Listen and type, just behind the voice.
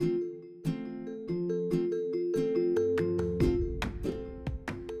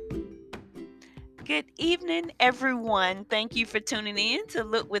Good evening, everyone. Thank you for tuning in to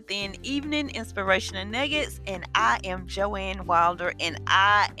Look Within Evening Inspirational Nuggets. And I am Joanne Wilder, and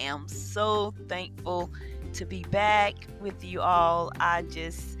I am so thankful to be back with you all. I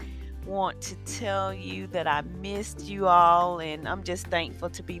just want to tell you that I missed you all, and I'm just thankful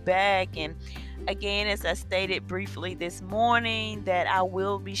to be back. And again, as I stated briefly this morning, that I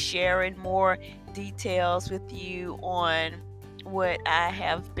will be sharing more details with you on what I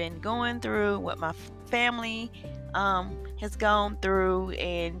have been going through, what my family has gone through,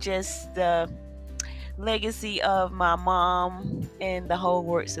 and just the legacy of my mom and the whole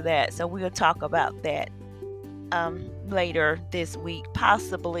works of that. So we'll talk about that later this week,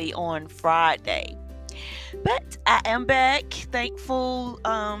 possibly on Friday. But I am back, thankful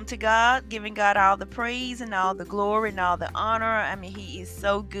to God, giving God all the praise and all the glory and all the honor. I mean, He is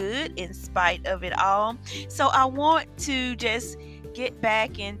so good in spite of it all. So I want to just get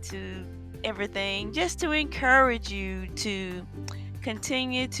back into everything, just to encourage you to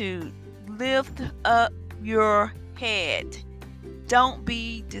continue to lift up your head. Don't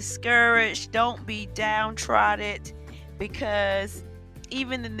be discouraged. Don't be downtrodden, because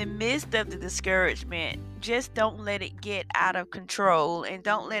even in the midst of the discouragement, just don't let it get out of control and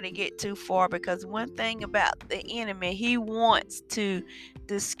don't let it get too far, because one thing about the enemy, he wants to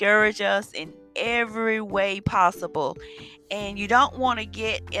discourage us in every way possible. And you don't want to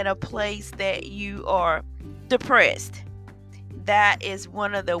get in a place that you are depressed. That is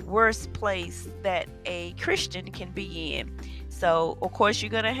one of the worst places that a Christian can be in. So, of course,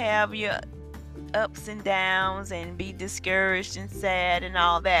 you're going to have your ups and downs and be discouraged and sad and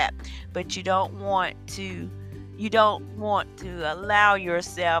all that, but you don't want to allow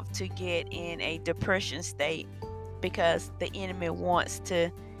yourself to get in a depression state, because the enemy wants to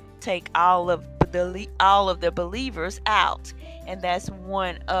take all of the believers out. And that's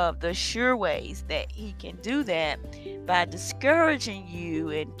one of the sure ways that he can do that, by discouraging you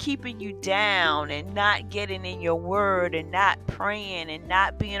and keeping you down and not getting in your word and not praying and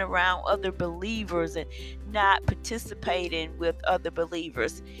not being around other believers and not participating with other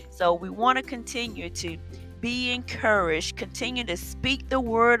believers. So we want to continue to be encouraged, continue to speak the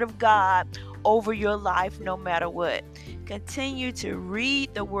word of God over your life no matter what. Continue to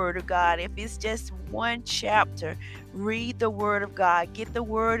read the word of God. If it's just one chapter, read the word of God. Get the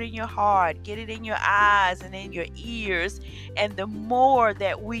word in your heart, get it in your eyes and in your ears. And the more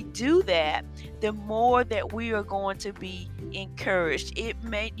that we do that, the more that we are going to be encouraged.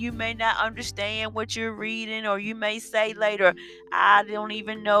 You may not understand what you're reading, or you may say later, I don't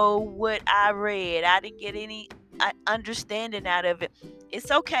even know what I read. I didn't get any understanding out of it. It's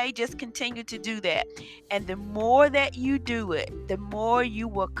okay, just continue to do that. And the more that you do it, the more you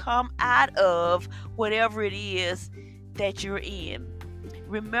will come out of whatever it is that you're in.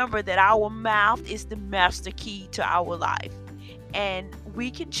 Remember that our mouth is the master key to our life, and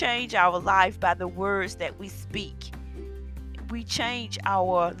we can change our life by the words that we speak. We change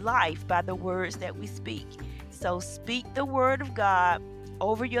our life by the words that we speak. So speak the word of God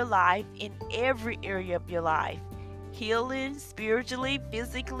over your life in every area of your life. Healing spiritually,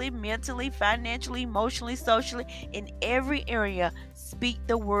 physically, mentally, financially, emotionally, socially, in every area. Speak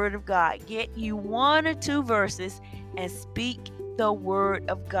the word of God. Get you 1 or 2 verses and speak the word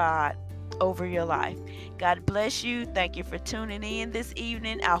of God over your life. God bless you. Thank you for tuning in this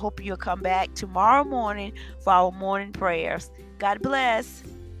evening. I hope you'll come back tomorrow morning for our morning prayers. God bless.